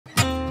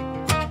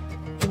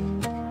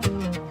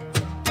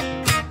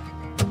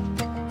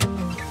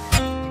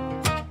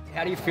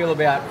do you feel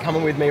about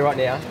coming with me right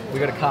now? We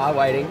got a car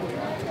waiting.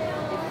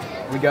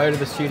 We go to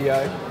the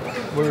studio,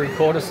 we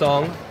record a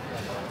song,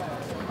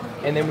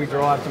 and then we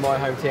drive to my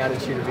hometown and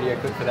shoot a video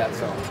clip for that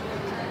song.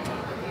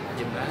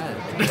 You're mad.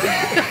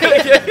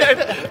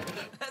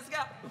 Let's go.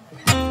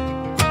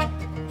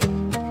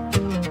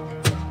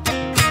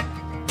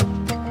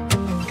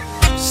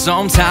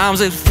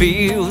 Sometimes it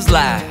feels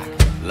like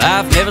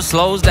life never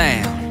slows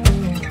down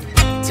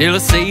till I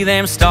see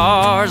them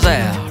stars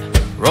out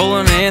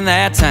rolling in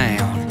that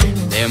town.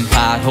 Them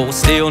potholes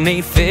still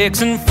need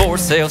fixing, for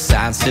sale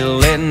signs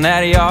still in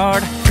that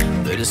yard.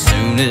 But as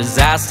soon as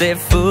I step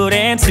foot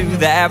into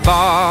that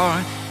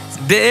bar,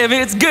 Dave,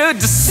 it's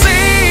good to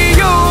see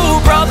you,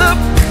 brother.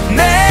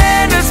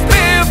 Man, it's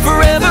been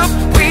forever.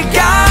 We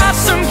got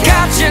some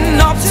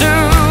catching up to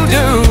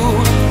do.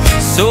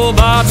 So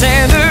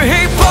bartender,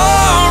 hey,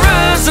 pour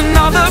us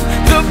another.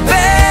 The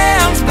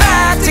band's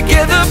back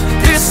together.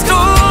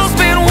 Pistol's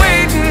been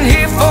waiting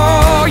here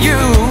for you.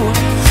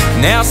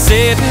 Now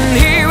sitting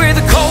here with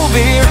a cold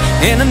beer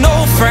and an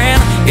old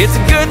friend, it's a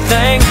good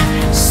thing.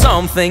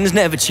 Some things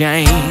never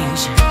change.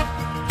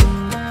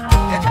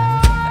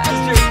 That's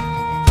true.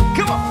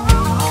 Come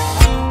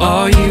on.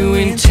 Are you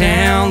in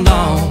town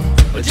long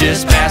or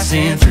just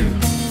passing through?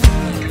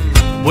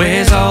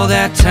 Where's all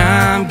that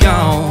time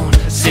gone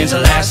since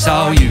I last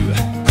saw you?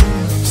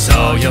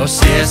 Saw your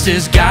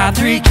sister's got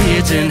 3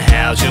 kids, and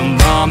how's your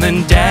mom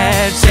and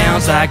dad?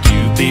 Sounds like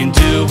you've been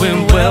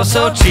doing well,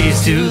 so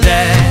cheers to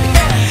that.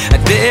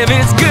 Dave,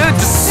 it's good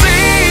to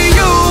see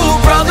you,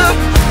 brother.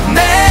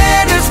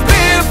 Man, it's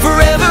been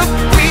forever.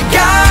 We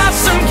got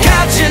some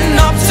catching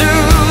up to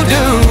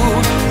do.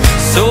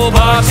 So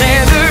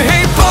bartender,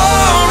 hey,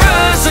 pour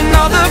us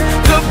another.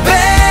 The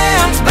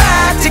band's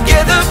back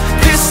together.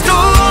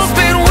 Pistol's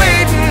been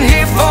waiting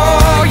here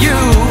for you.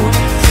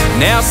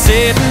 Now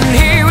sitting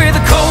here with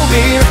a cold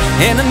beer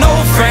and an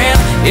old friend,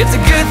 it's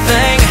a good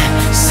thing.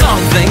 Some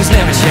things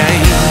never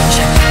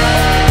change.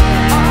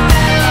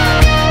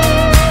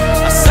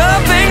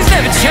 Some things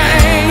never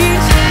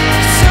change.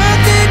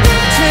 Something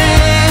never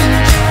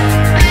change.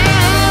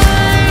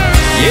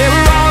 Yeah,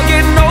 we're all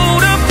getting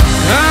older.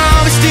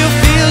 Oh, it still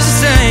feels the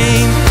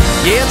same.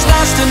 Yeah, it's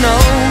nice to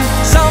know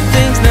some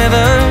things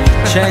never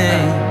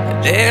change.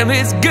 Damn,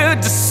 it's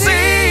good to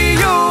see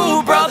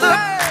you, brother.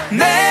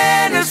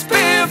 Man, it's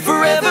been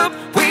forever.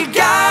 We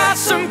got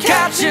some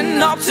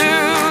catching up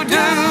to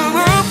do.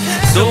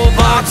 So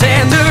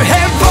bartender,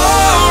 hey,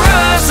 pour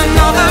us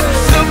another.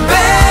 The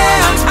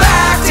band's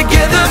back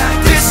together.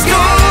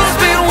 Pistol's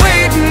been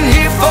waiting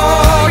here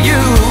for you.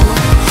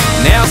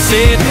 Now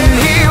sitting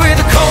here with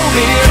a cold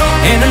beer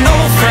and an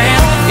old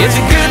friend, it's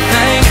a good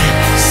thing.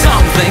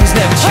 Some things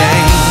never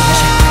change.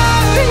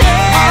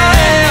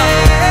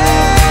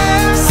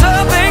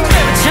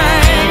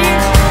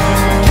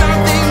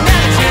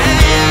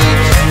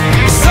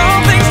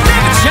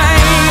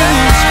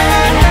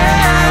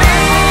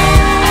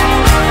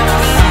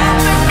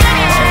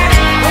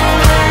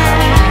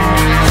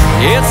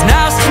 It's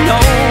nice to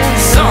know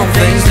some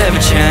things never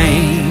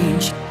change.